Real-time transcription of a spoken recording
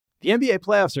The NBA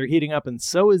playoffs are heating up, and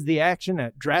so is the action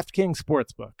at DraftKings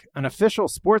Sportsbook, an official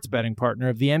sports betting partner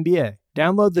of the NBA.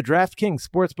 Download the DraftKings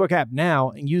Sportsbook app now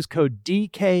and use code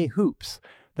DKHOOPS.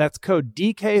 That's code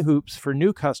DKHOOPS for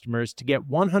new customers to get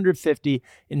 $150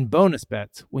 in bonus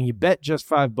bets when you bet just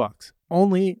 $5.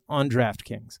 Only on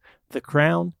DraftKings. The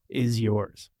crown is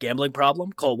yours. Gambling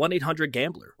problem? Call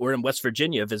 1-800-GAMBLER. Or in West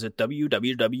Virginia, visit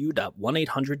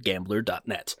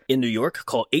www.1800gambler.net. In New York,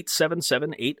 call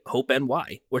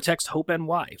 877-8-HOPE-NY or text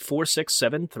HOPE-NY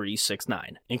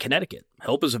 467-369. In Connecticut,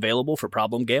 help is available for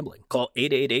problem gambling. Call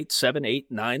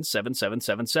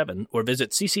 888-789-7777 or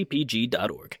visit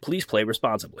ccpg.org. Please play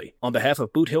responsibly. On behalf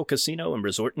of Boot Hill Casino and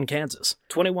Resort in Kansas,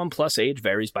 21 plus age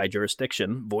varies by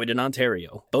jurisdiction, void in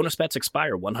Ontario. Bonus bets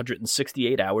expire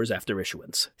 168 hours after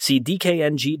issuance. See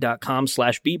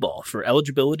dkng.com/bball for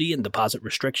eligibility and deposit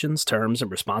restrictions, terms,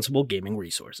 and responsible gaming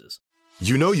resources.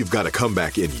 You know you've got a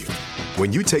comeback in you.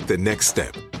 When you take the next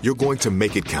step, you're going to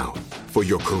make it count for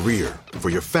your career,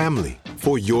 for your family,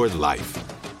 for your life.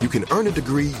 You can earn a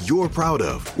degree you're proud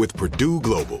of with Purdue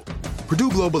Global.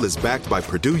 Purdue Global is backed by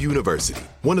Purdue University,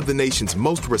 one of the nation's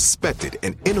most respected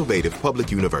and innovative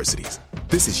public universities.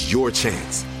 This is your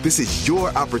chance. This is your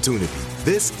opportunity.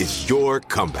 This is your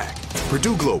comeback.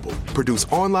 Purdue Global, Purdue's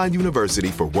online university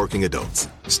for working adults.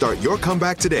 Start your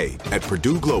comeback today at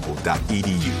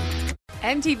purdueglobal.edu.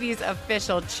 MTV's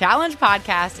official Challenge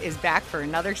podcast is back for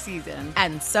another season.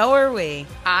 And so are we.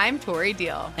 I'm Tori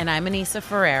Deal. And I'm Anissa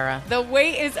Ferreira. The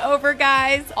wait is over,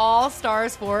 guys. All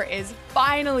Stars 4 is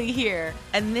finally here.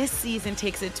 And this season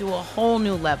takes it to a whole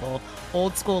new level.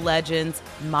 Old school legends,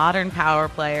 modern power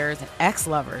players, and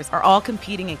ex-lovers are all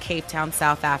competing in Cape Town,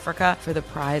 South Africa for the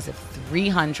prize of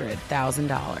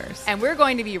 $300,000. And we're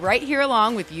going to be right here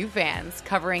along with you fans,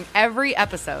 covering every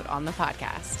episode on the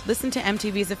podcast. Listen to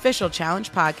MTV's official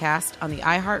Challenge podcast on the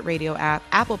iHeartRadio app,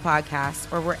 Apple Podcasts,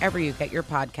 or wherever you get your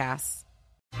podcasts.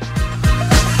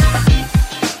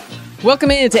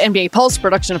 Welcome into NBA Pulse,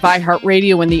 production of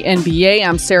iHeartRadio and the NBA.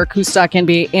 I'm Sarah Kustok,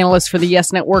 NBA analyst for the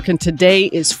Yes Network, and today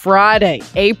is Friday,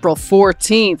 April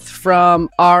 14th. From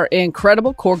our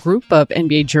incredible core group of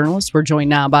NBA journalists, we're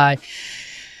joined now by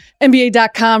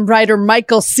NBA.com writer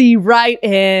Michael C. Wright.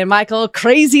 And Michael,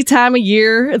 crazy time of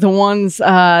year, the ones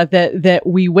that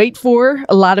we wait for,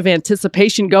 a lot of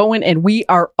anticipation going, and we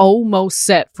are almost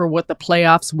set for what the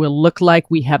playoffs will look like.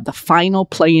 We have the final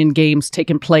play-in games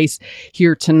taking place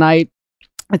here tonight.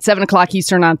 At 7 o'clock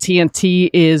Eastern on TNT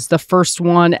is the first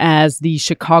one as the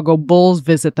Chicago Bulls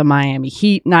visit the Miami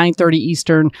Heat. 9:30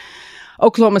 Eastern,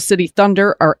 Oklahoma City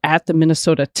Thunder are at the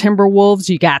Minnesota Timberwolves.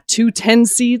 You got 2 10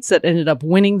 seeds that ended up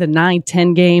winning the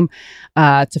 9-10 game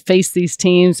to face these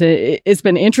teams. It's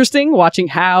been interesting watching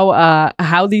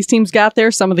how these teams got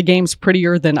there. Some of the games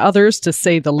prettier than others, to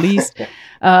say the least.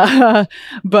 But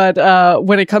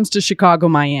when it comes to Chicago,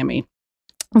 Miami,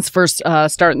 let's first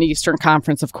start in the Eastern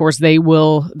Conference. Of course, the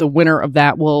winner of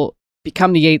that will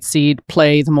become the 8th seed,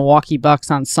 play the Milwaukee Bucks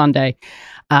on Sunday.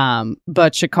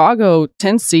 But Chicago,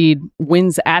 10 seed,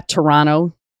 wins at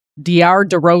Toronto. DeMar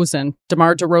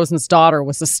DeRozan's daughter,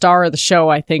 was the star of the show,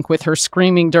 I think, with her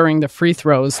screaming during the free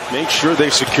throws. Make sure they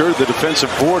secure the defensive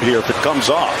board here if it comes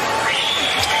off.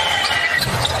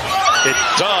 It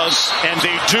does, and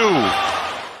they do.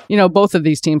 You know, both of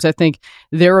these teams, I think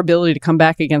their ability to come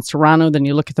back against Toronto, then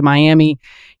you look at the Miami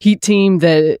Heat team,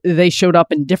 that they showed up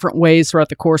in different ways throughout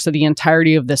the course of the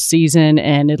entirety of the season,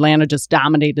 and Atlanta just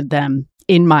dominated them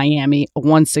in Miami, a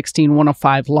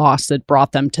 116-105 loss that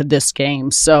brought them to this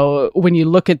game. So when you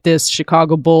look at this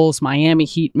Chicago Bulls, Miami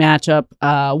Heat matchup,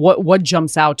 what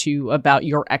jumps out to you about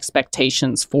your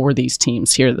expectations for these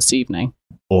teams here this evening?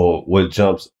 Well, what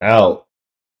jumps out,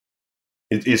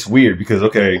 it's weird because,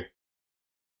 okay,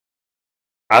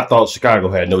 I thought Chicago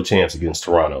had no chance against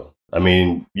Toronto. I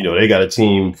mean, you know, they got a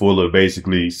team full of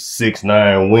basically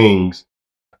 6'9" wings.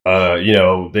 You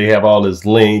know, they have all this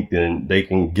length and they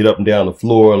can get up and down the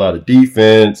floor, a lot of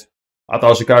defense. I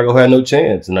thought Chicago had no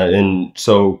chance. And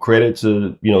so credit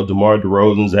to, you know, DeMar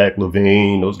DeRozan, Zach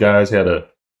LaVine, those guys it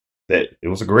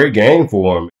was a great game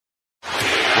for them.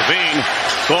 LaVine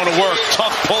going to work,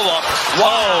 tough pull-up.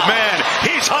 Whoa, man,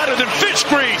 he's hotter than fish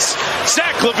grease.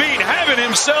 Zach LaVine having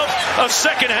himself a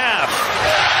second half.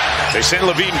 They send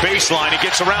LaVine baseline. He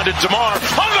gets around to DeMar. On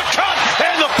the cut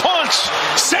and the punch.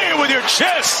 Say it with your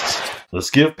chest. Let's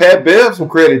give Pat Bev some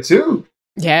credit, too.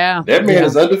 Yeah. That man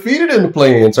is undefeated in the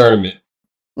play-in tournament.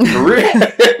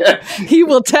 He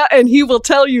will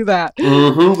tell you that.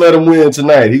 Mm-hmm. Let him win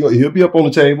tonight. He'll be up on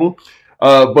the table.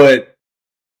 But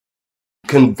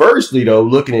conversely, though,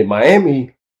 looking at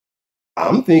Miami,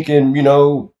 I'm thinking, you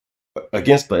know,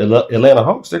 against the Atlanta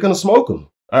Hawks, they're going to smoke them.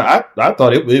 I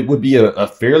thought it would be a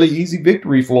fairly easy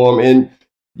victory for them. And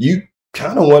you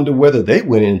kind of wonder whether they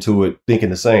went into it thinking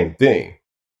the same thing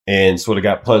and sort of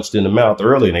got punched in the mouth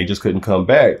early and they just couldn't come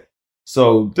back.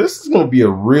 So this is going to be a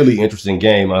really interesting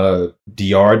game.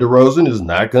 DR DeRozan is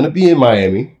not going to be in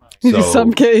Miami. So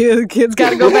some kids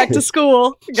got to go back to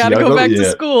school. Got to go back to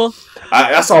school.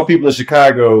 I saw people in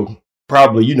Chicago,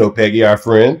 probably, you know, Peggy, our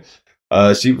friend.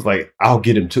 She was like, I'll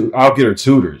get her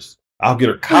tutors. I'll get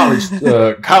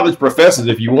her college professors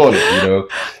if you want it, you know.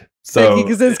 So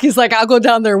Peggy Kaczynski's like, I'll go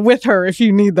down there with her if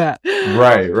you need that.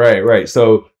 Right.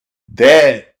 So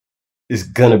that is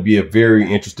going to be a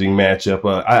very interesting matchup.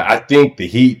 I think the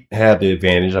Heat have the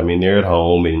advantage. I mean, they're at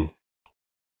home, and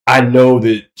I know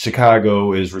that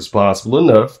Chicago is responsible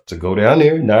enough to go down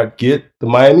there and not get the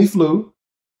Miami flu.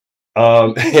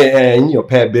 And, you know,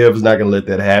 Pat Bev is not going to let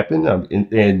that happen.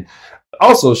 And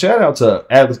also, shout out to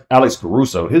Alex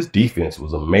Caruso. His defense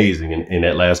was amazing in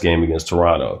that last game against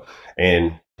Toronto.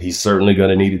 And he's certainly going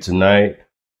to need it tonight.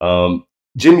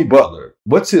 Jimmy Butler,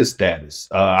 what's his status?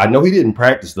 I know he didn't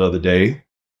practice the other day.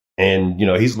 And, you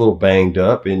know, he's a little banged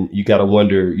up. And you got to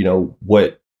wonder, you know,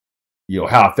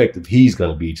 how effective he's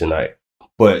going to be tonight.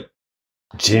 But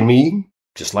Jimmy,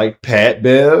 just like Pat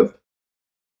Bev,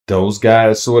 those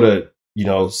guys sort of, you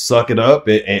know, suck it up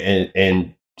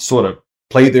and sort of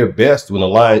play their best when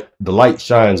the light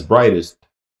shines brightest.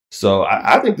 So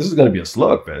I think this is going to be a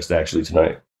slugfest actually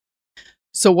tonight.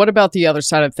 So what about the other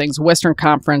side of things? Western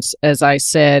Conference, as I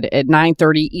said, at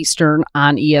 9:30 Eastern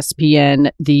on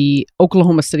ESPN, the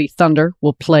Oklahoma City Thunder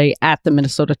will play at the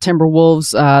Minnesota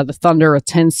Timberwolves. The Thunder, a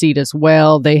 10 seed as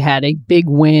well. They had a big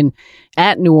win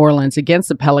at New Orleans against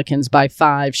the Pelicans by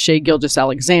 5. Shai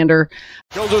Gilgeous-Alexander.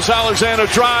 Gilgeous-Alexander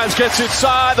drives, gets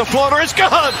inside. The floater is gone.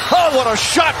 Oh, what a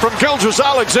shot from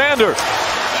Gilgeous-Alexander.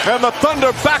 And the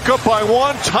Thunder back up by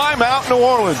 1. Timeout, New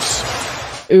Orleans.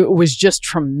 It was just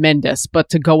tremendous. But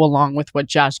to go along with what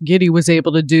Josh Giddey was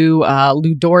able to do,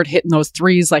 Lou Dort hitting those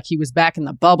threes like he was back in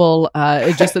the bubble.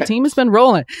 The team has been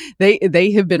rolling.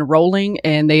 They have been rolling,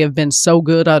 and they have been so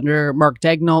good under Mark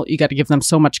Daigneault. You got to give them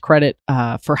so much credit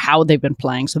for how they've been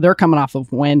playing. So they're coming off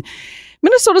of a win.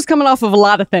 Minnesota's coming off of a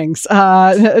lot of things,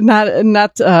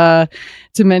 not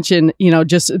to mention, you know,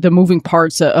 just the moving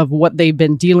parts of what they've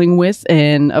been dealing with.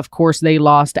 And of course, they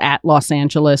lost at Los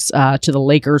Angeles to the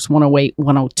Lakers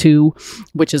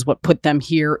 108-102, which is what put them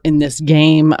here in this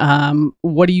game.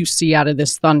 What do you see out of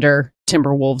this Thunder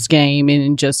Timberwolves game,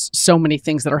 and just so many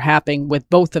things that are happening with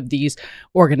both of these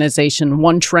organizations,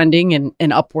 one trending in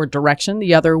an upward direction,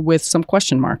 the other with some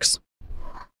question marks?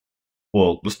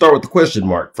 Well, let's start with the question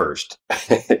mark first.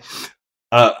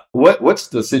 What's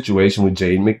the situation with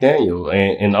Jaden McDaniel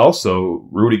and also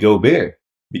Rudy Gobert?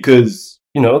 Because,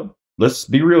 you know, let's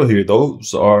be real here.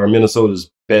 Those are Minnesota's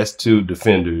best 2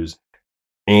 defenders.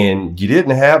 And you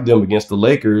didn't have them against the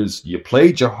Lakers. You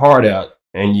played your heart out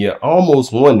and you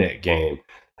almost won that game.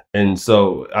 And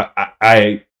so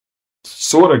I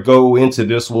sort of go into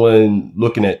this one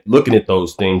looking at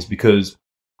those things because,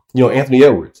 you know, Anthony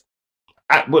Edwards,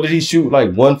 what did he shoot?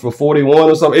 Like 1 for 41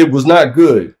 or something? It was not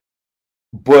good,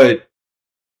 but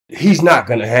he's not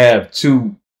going to have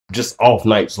 2 just off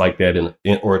nights like that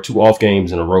or 2 off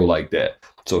games in a row like that.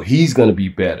 So he's going to be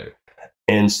better.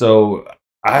 And so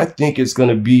I think it's going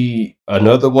to be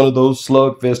another one of those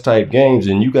slugfest type games.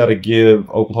 And you got to give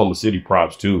Oklahoma City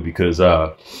props too, because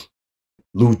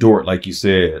Lou Dort, like you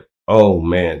said, oh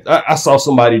man, I saw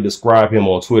somebody describe him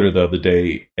on Twitter the other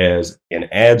day as an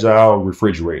agile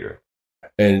refrigerator.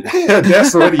 And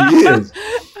that's what he is.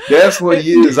 That's what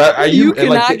he is. You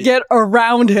cannot get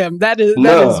around him. That is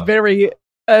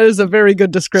a very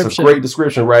good description. It's a great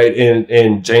description, right?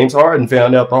 And James Harden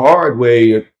found out the hard way,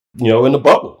 you know, in the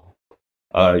bubble.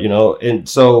 You know, and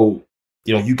so,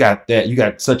 you know, you got that. You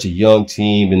got such a young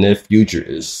team, and their future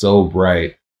is so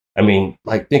bright. I mean,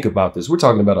 like, think about this. We're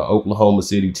talking about an Oklahoma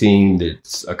City team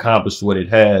that's accomplished what it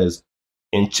has,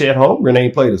 and Chet Holmgren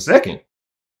ain't played a second.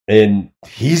 And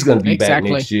he's going to be back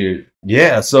next year.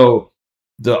 Yeah, so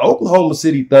the Oklahoma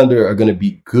City Thunder are going to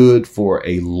be good for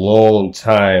a long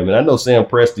time. And I know Sam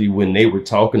Presti, when they were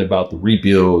talking about the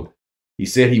rebuild, he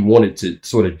said he wanted to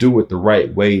sort of do it the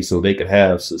right way so they could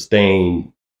have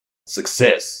sustained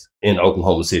success in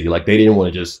Oklahoma City. Like, they didn't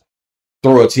want to just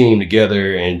throw a team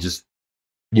together and just,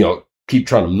 you know, keep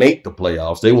trying to make the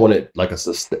playoffs. They wanted like a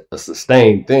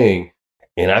sustained thing.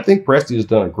 And I think Presti has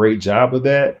done a great job of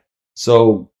that.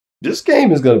 So this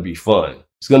game is going to be fun.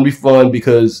 It's going to be fun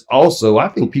because also I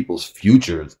think people's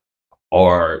futures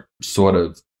are sort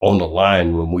of on the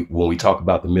line when we talk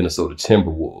about the Minnesota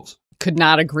Timberwolves. Could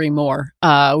not agree more.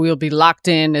 We'll be locked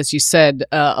in, as you said,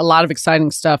 a lot of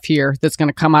exciting stuff here that's going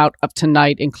to come out of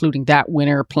tonight, including that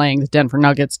winner playing the Denver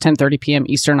Nuggets, 10:30 p.m.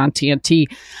 Eastern on TNT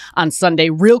on Sunday.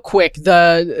 Real quick,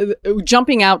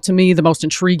 jumping out to me, the most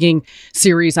intriguing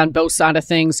series on both sides of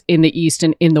things in the East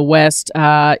and in the West.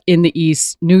 In the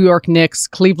East, New York Knicks,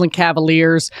 Cleveland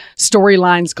Cavaliers,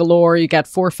 storylines galore. You got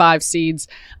 4 or 5 seeds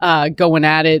going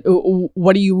at it.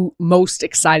 What are you most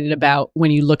excited about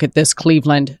when you look at this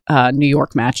Cleveland New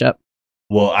York matchup?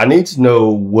 Well, I need to know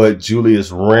what Julius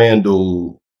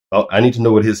Randle, I need to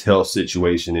know what his health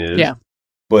situation is. Yeah.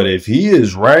 But if he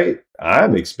is right,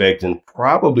 I'm expecting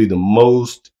probably the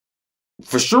most,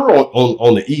 for sure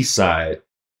on the East side,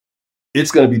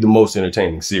 it's going to be the most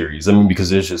entertaining series. I mean, because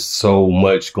there's just so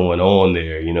much going on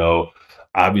there, you know.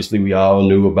 Obviously, we all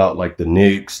knew about like the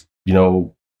Knicks, you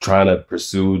know, trying to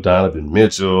pursue Donovan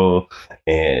Mitchell,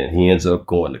 and he ends up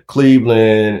going to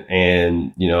Cleveland,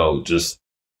 and, you know, just,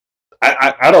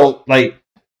 I don't, like,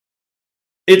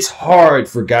 it's hard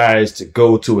for guys to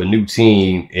go to a new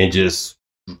team and just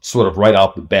sort of right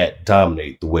off the bat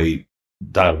dominate the way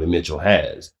Donovan Mitchell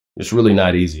has. It's really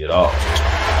not easy at all.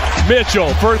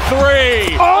 Mitchell for 3.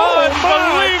 Unbelievable!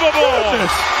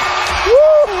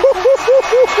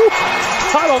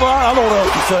 I don't know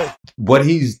what to say. What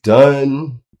he's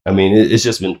done, I mean, it's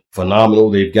just been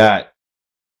phenomenal. They've got,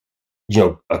 you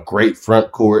know, a great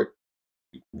front court,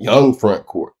 young front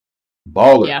court,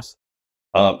 ballers.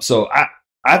 Yeah. So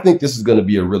I think this is going to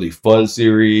be a really fun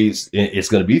series. It's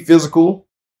going to be physical,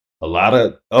 a lot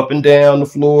of up and down the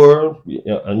floor. You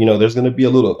know, there's going to be a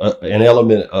little an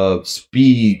element of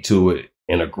speed to it,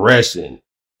 and aggression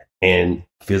and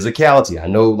physicality. I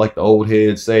know, like the old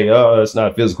heads say, "Oh, it's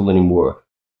not physical anymore."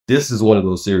 This is one of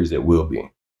those series that will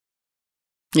be.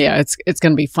 Yeah, it's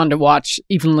going to be fun to watch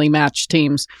evenly matched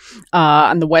teams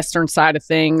on the western side of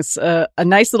things. A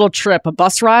nice little trip, a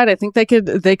bus ride. I think they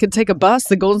could take a bus.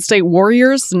 The Golden State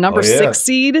Warriors, number 6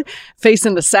 seed,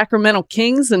 facing the Sacramento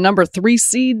Kings, the number 3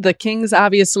 seed. The Kings,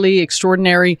 obviously,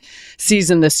 extraordinary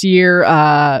season this year.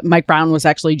 Mike Brown was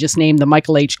actually just named the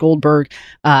Michael H. Goldberg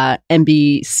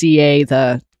NBCA,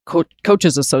 the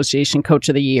Coaches Association Coach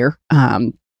of the Year.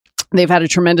 They've had a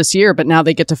tremendous year, but now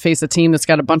they get to face a team that's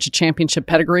got a bunch of championship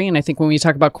pedigree. And I think when we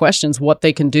talk about questions, what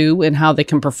they can do and how they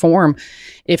can perform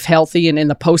if healthy and in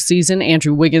the postseason,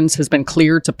 Andrew Wiggins has been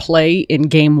cleared to play in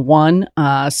game 1.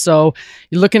 So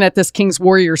you're looking at this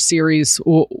Kings-Warriors series.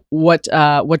 What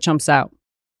jumps out?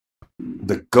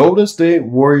 The Golden State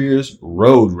Warriors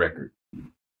road record.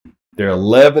 They're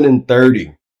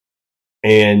 11-30.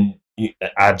 And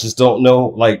I just don't know,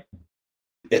 like,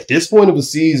 at this point of the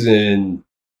season,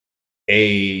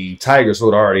 a tiger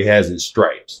sort of already has its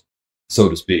stripes, so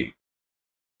to speak.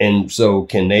 And so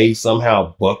can they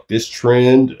somehow buck this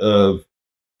trend of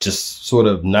just sort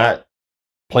of not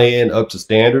playing up to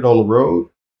standard on the road?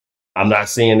 I'm not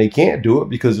saying they can't do it,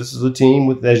 because this is a team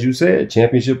with, as you said,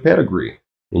 championship pedigree.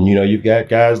 And, you know, you've got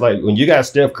guys like, when you got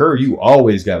Steph Curry, you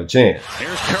always got a chance.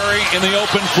 Here's Curry in the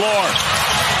open floor.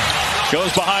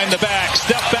 Goes behind the back.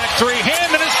 Step back 3.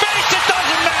 Hand in his face. It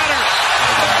doesn't matter.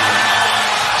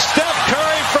 Steph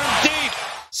Curry from deep.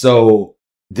 So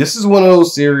this is one of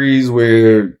those series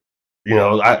where, you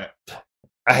know, I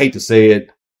hate to say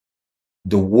it,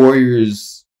 the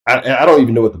Warriors, I don't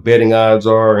even know what the betting odds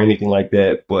are or anything like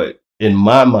that, but in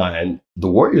my mind, the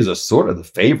Warriors are sort of the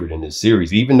favorite in this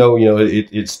series, even though, you know,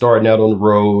 it's starting out on the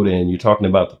road and you're talking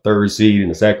about the 3rd seed in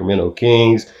the Sacramento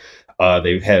Kings.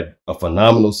 They've had a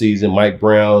phenomenal season. Mike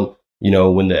Brown, you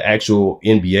know, when the actual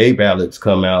NBA ballots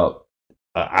come out,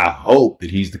 I hope that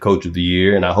he's the coach of the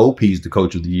year, and I hope he's the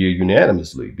coach of the year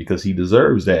unanimously, because he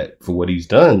deserves that for what he's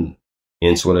done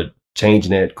in sort of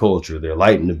changing that culture. They're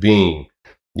lighting the beam,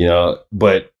 you know,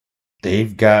 but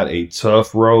they've got a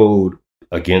tough road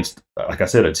against, like I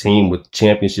said, a team with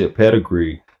championship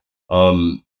pedigree.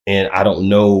 And I don't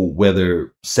know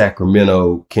whether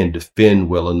Sacramento can defend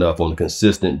well enough on a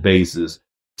consistent basis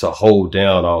to hold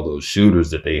down all those shooters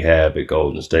that they have at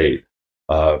Golden State.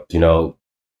 You know,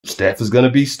 Steph is going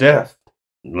to be Steph.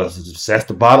 That's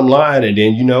the bottom line. And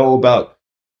then, you know, about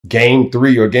game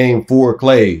 3 or game 4,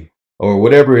 Klay, or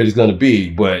whatever it is going to be.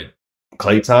 But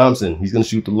Klay Thompson, he's going to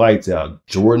shoot the lights out.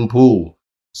 Jordan Poole.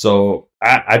 So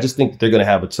I just think that they're going to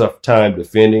have a tough time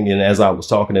defending. And as I was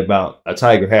talking about a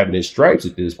tiger having his stripes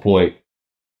at this point,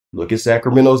 look at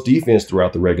Sacramento's defense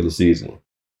throughout the regular season.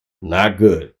 Not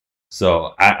good.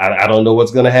 So I don't know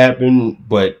what's going to happen,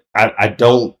 but I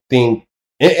don't think,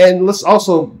 and let's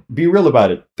also be real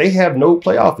about it, they have no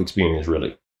playoff experience,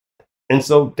 really. And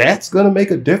so that's going to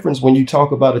make a difference when you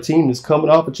talk about a team that's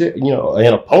coming off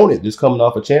an opponent that's coming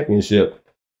off a championship.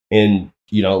 And,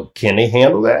 you know, can they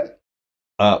handle that?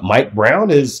 Mike Brown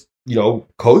is,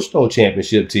 coached on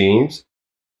championship teams.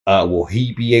 Will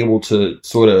he be able to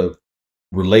sort of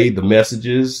relay the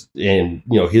messages and,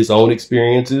 his own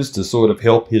experiences to sort of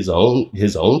help his own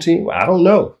team? I don't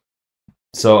know.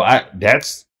 So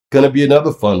that's going to be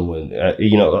another fun one.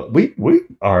 We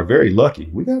are very lucky.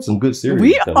 We got some good series.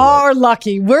 We are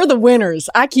lucky. We're the winners.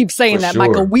 I keep saying that, sure.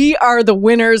 Michael. We are the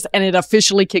winners, and it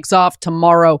officially kicks off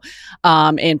tomorrow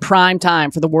in prime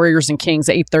time for the Warriors and Kings,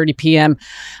 8:30 p.m.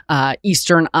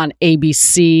 Eastern on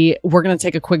ABC. We're going to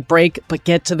take a quick break, but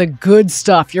get to the good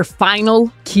stuff. Your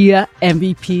final Kia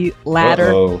MVP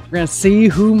ladder. We're going to see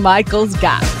who Michael's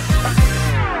got.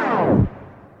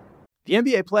 The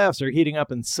NBA playoffs are heating up,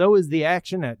 and so is the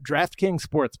action at DraftKings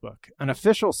Sportsbook, an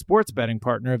official sports betting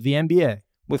partner of the NBA.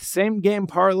 With same-game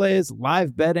parlays,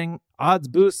 live betting, odds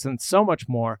boosts, and so much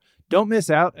more, don't miss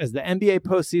out as the NBA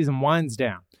postseason winds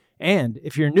down. And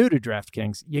if you're new to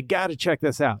DraftKings, you got to check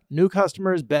this out. New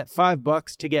customers bet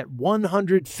 $5 to get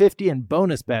 $150 in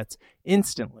bonus bets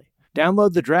instantly.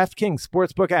 Download the DraftKings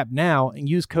Sportsbook app now and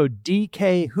use code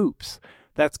DKHOOPS.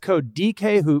 That's code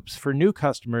DKHOOPS for new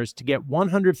customers to get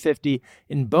 $150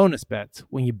 in bonus bets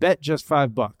when you bet just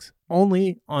 $5.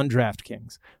 Only on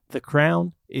DraftKings. The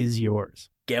crown is yours.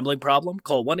 Gambling problem?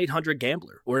 Call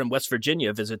 1-800-GAMBLER. Or in West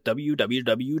Virginia, visit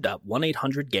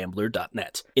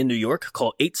www.1800gambler.net. In New York,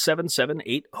 call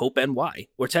 877-8-HOPE-NY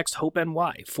or text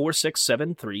HOPE-NY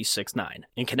 467-369.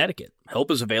 In Connecticut,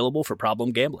 help is available for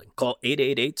problem gambling. Call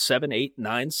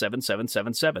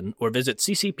 888-789-7777 or visit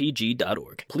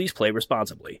ccpg.org. Please play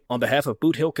responsibly. On behalf of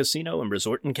Boot Hill Casino and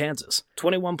Resort in Kansas,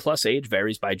 21 plus age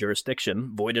varies by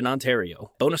jurisdiction, void in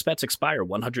Ontario. Bonus bets expire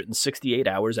 168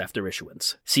 hours after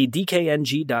issuance. See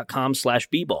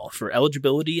dkng.com/bball for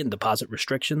eligibility and deposit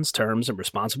restrictions, terms, and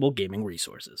responsible gaming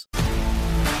resources.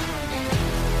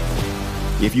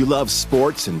 If you love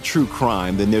sports and true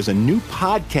crime, then there's a new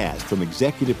podcast from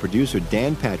executive producer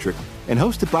Dan Patrick and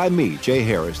hosted by me, Jay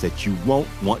Harris, that you won't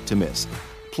want to miss.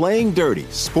 Playing Dirty: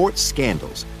 Sports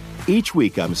Scandals. Each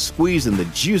week, I'm squeezing the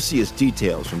juiciest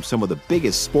details from some of the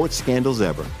biggest sports scandals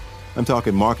ever. I'm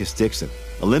talking Marcus Dixon,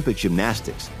 Olympic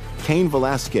gymnastics, Cain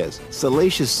Velasquez,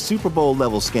 salacious Super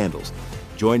Bowl-level scandals.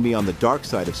 Join me on the dark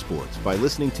side of sports by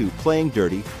listening to Playing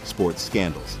Dirty: Sports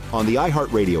Scandals on the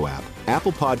iHeartRadio app,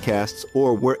 Apple Podcasts,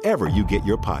 or wherever you get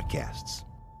your podcasts.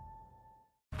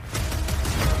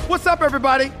 What's up,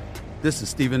 everybody? This is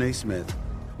Stephen A. Smith.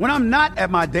 When I'm not at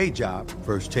my day job,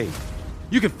 First Take,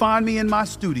 you can find me in my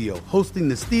studio hosting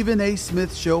the Stephen A.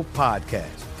 Smith Show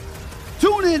podcast.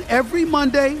 Tune in every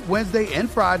Monday, Wednesday, and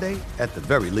Friday, at the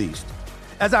very least,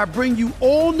 as I bring you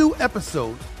all new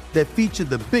episodes that feature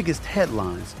the biggest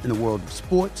headlines in the world of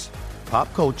sports,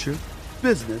 pop culture,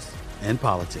 business, and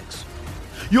politics.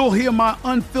 You'll hear my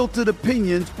unfiltered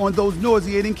opinions on those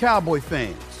nauseating Cowboy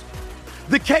fans,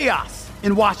 the chaos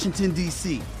in Washington,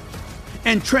 D.C.,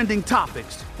 and trending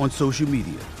topics on social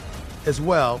media, as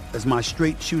well as my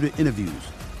straight shooter interviews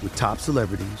with top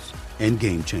celebrities and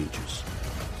game changers.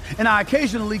 And I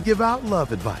occasionally give out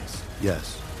love advice.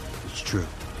 Yes, it's true.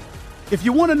 If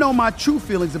you want to know my true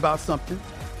feelings about something,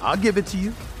 I'll give it to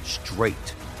you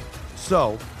straight.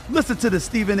 So, listen to the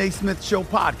Stephen A. Smith Show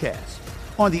podcast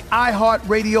on the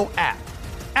iHeartRadio app,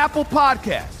 Apple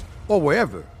Podcasts, or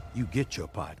wherever you get your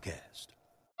podcast.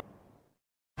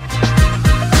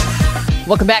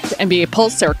 Welcome back to NBA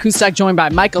Pulse. Sarah Kustak joined by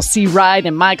Michael C. Ride.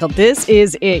 And Michael, this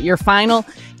is it, your final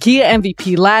Kia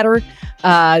MVP ladder.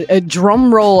 A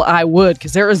drum roll, I would,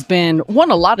 because there has been a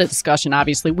lot of discussion.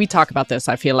 Obviously, we talk about this.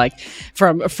 I feel like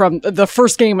from the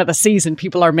first game of the season,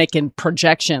 people are making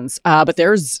projections, but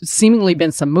there's seemingly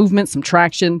been some movement, some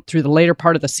traction through the later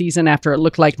part of the season after it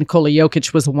looked like Nikola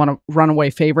Jokic was the runaway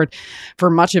favorite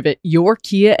for much of it. Your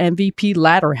Kia MVP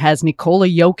ladder has Nikola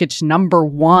Jokic number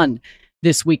 1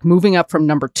 this week, moving up from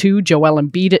number 2, Joel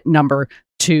Embiid at number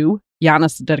 2.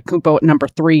 Giannis Antetokounmpo at number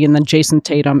 3, and then Jason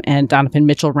Tatum and Donovan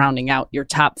Mitchell rounding out your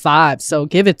top 5. So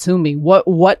give it to me.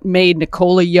 What made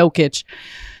Nikola Jokic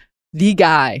the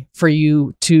guy for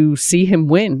you to see him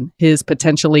win his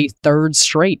potentially 3rd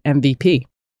straight MVP?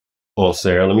 Well,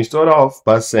 Sarah, let me start off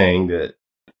by saying that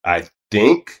I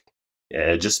think,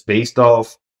 just based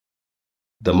off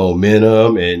the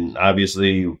momentum, and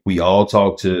obviously we all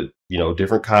talk to,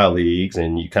 different colleagues,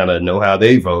 and you kind of know how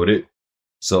they voted.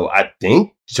 So I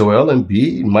think Joel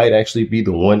Embiid might actually be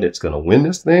the one that's going to win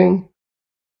this thing.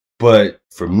 But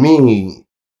for me,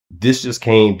 this just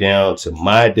came down to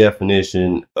my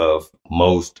definition of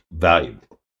most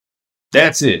valuable.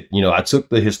 That's it. I took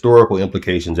the historical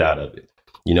implications out of it,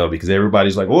 because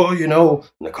everybody's like, well,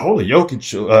 Nikola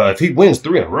Jokic, if he wins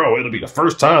 3 in a row, it'll be the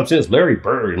first time since Larry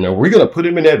Bird. And are we going to put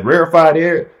him in that rarefied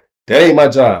air? That ain't my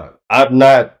job. I'm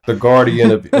not the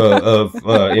guardian of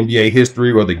NBA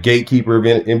history or the gatekeeper of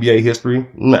NBA history.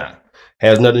 Nah,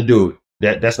 has nothing to do with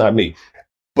that. That's not me.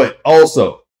 But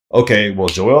also, okay, well,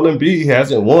 Joel Embiid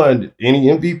hasn't won any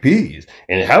MVPs.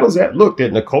 And how does that look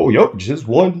that Nikola Jokic has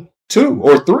won 2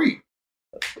 or 3?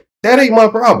 That ain't my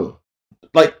problem.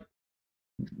 Like,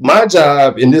 my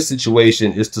job in this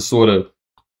situation is to sort of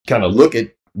kind of look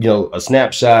at, a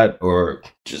snapshot or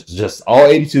just all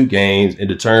 82 games and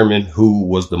determine who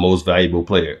was the most valuable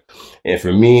player. And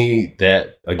for me,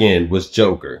 that, again, was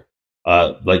Joker.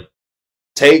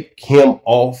 Take him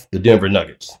off the Denver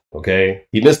Nuggets, okay?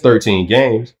 He missed 13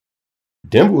 games.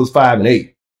 Denver was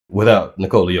 5-8 without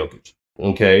Nikola Jokic,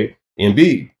 okay?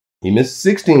 Embiid, he missed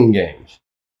 16 games.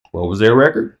 What was their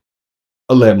record?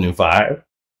 11-5.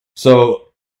 So,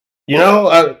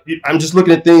 I'm just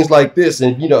looking at things like this,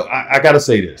 and, I got to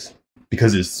say this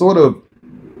because it's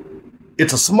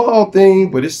a small thing,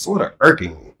 but it's sort of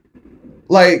irking me.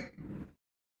 Like,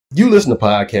 you listen to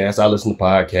podcasts, I listen to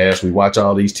podcasts, we watch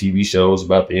all these TV shows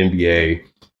about the NBA,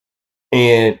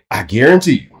 and I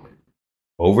guarantee you,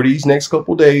 over these next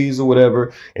couple days or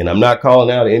whatever, and I'm not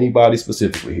calling out anybody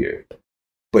specifically here,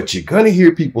 but you're going to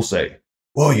hear people say,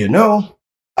 well,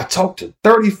 I talked to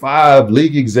 35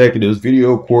 league executives,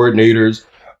 video coordinators,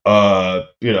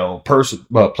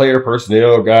 player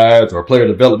personnel guys or player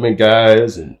development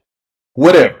guys and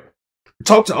whatever.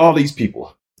 Talked to all these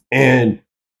people, and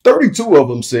 32 of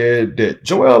them said that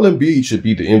Joel Embiid should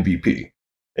be the MVP.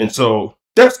 And so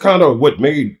that's kind of what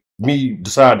made me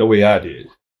decide the way I did.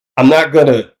 I'm not going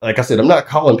to, like I said, I'm not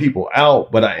calling people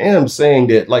out, but I am saying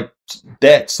that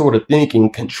that sort of thinking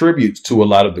contributes to a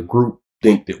lot of the group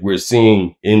think that we're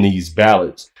seeing in these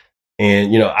ballots.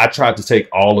 And, I tried to take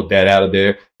all of that out of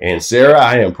there. And Sarah,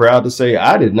 I am proud to say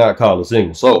I did not call a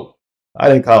single soul. I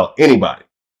didn't call anybody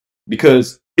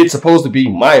because it's supposed to be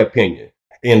my opinion.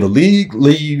 And the league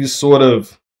leaves sort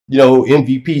of,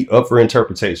 MVP up for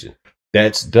interpretation.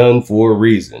 That's done for a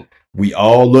reason. We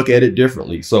all look at it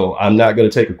differently. So I'm not going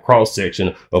to take a cross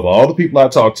section of all the people I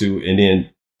talk to and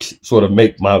then sort of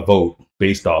make my vote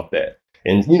based off that.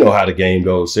 And you know how the game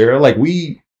goes, Sarah. Like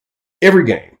every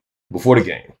game before the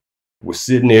game, we're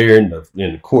sitting there in the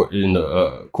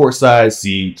courtside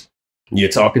seats. You're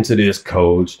talking to this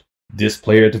coach, this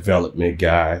player development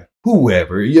guy,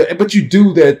 whoever. Yeah, but you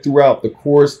do that throughout the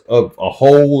course of a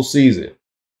whole season.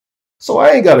 So I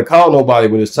ain't got to call nobody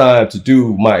when it's time to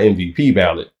do my MVP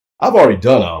ballot. I've already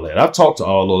done all that. I've talked to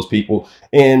all those people,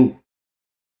 and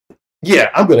yeah,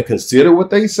 I'm going to consider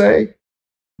what they say.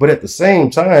 But at the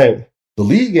same time, the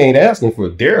league ain't asking for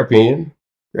their opinion.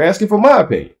 They're asking for my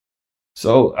opinion.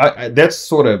 So that's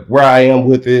sort of where I am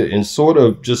with it, and sort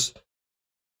of just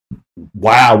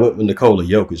why I went with Nikola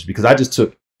Jokic, because I just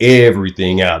took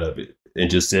everything out of it and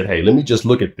just said, hey, let me just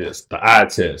look at this, the eye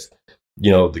test,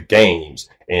 the games.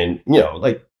 And,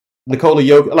 Nikola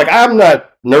Jokic, I'm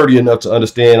not nerdy enough to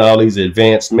understand all these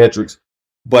advanced metrics,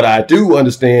 but I do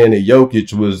understand that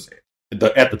Jokic was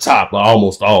at the top of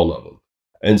almost all of them.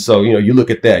 And so, you look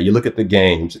at that, you look at the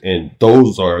games, and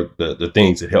those are the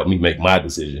things that helped me make my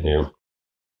decision here.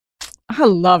 I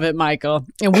love it, Michael.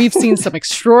 And we've seen some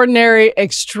extraordinary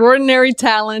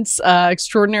talents,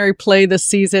 extraordinary play this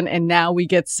season. And now we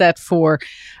get set for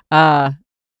the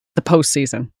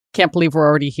postseason. Can't believe we're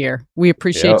already here. We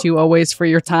appreciate you always for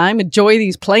your time. Enjoy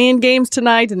these play-in games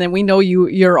tonight. And then we know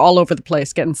you're all over the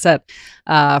place getting set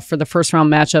for the first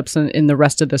round matchups in the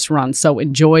rest of this run. So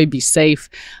enjoy, be safe,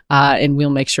 and we'll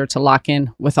make sure to lock in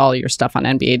with all of your stuff on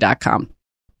NBA.com.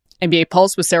 NBA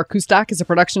Pulse with Sarah Kustok is a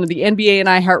production of the NBA and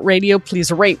iHeartRadio.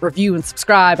 Please rate, review, and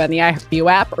subscribe on the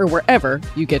iHeartRadio app or wherever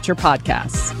you get your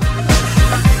podcasts.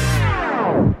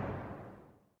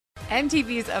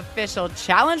 MTV's official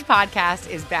Challenge podcast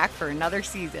is back for another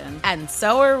season. And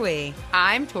so are we.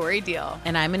 I'm Tori Deal.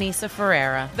 And I'm Anissa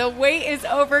Ferreira. The wait is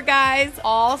over, guys.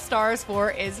 All Stars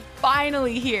 4 is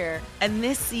finally here. And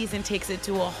this season takes it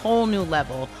to a whole new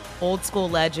level. Old school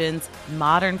legends,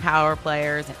 modern power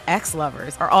players, and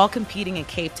ex-lovers are all competing in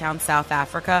Cape Town, South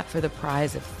Africa for the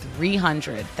prize of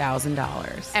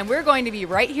 $300,000. And we're going to be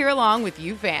right here along with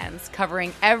you fans,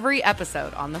 covering every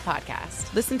episode on the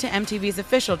podcast. Listen to MTV's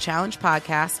official Challenge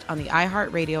podcast on the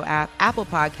iHeartRadio app, Apple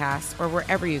Podcasts, or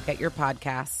wherever you get your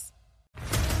podcasts.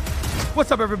 What's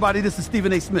up, everybody? This is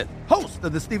Stephen A. Smith, host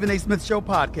of the Stephen A. Smith Show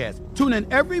podcast. Tune in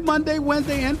every Monday,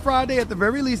 Wednesday, and Friday at the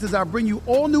very least as I bring you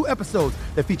all new episodes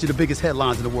that feature the biggest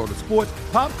headlines in the world of sports,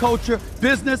 pop culture,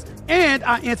 business, and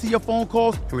I answer your phone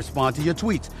calls and respond to your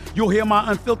tweets. You'll hear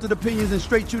my unfiltered opinions and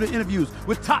straight-shooter interviews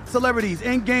with top celebrities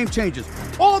and game changers.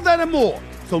 All that and more.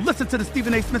 So listen to the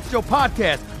Stephen A. Smith Show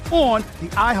podcast on the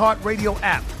iHeartRadio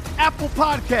app, Apple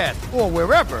Podcast, or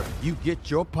wherever you get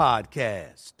your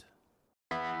podcast.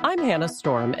 I'm Hannah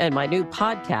Storm, and my new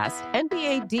podcast,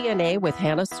 NBA DNA with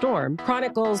Hannah Storm,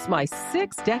 chronicles my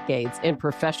 6 decades in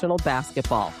professional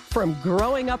basketball. From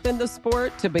growing up in the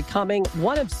sport to becoming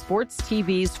one of sports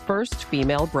TV's first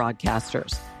female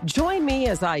broadcasters. Join me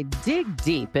as I dig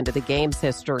deep into the game's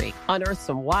history, unearth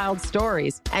some wild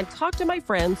stories, and talk to my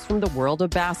friends from the world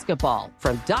of basketball,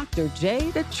 from Dr.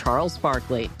 J to Charles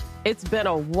Barkley. It's been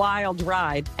a wild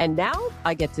ride, and now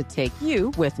I get to take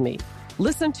you with me.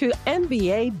 Listen to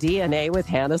NBA DNA with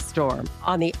Hannah Storm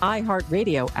on the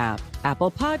iHeartRadio app,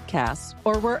 Apple Podcasts,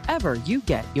 or wherever you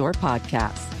get your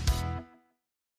podcasts.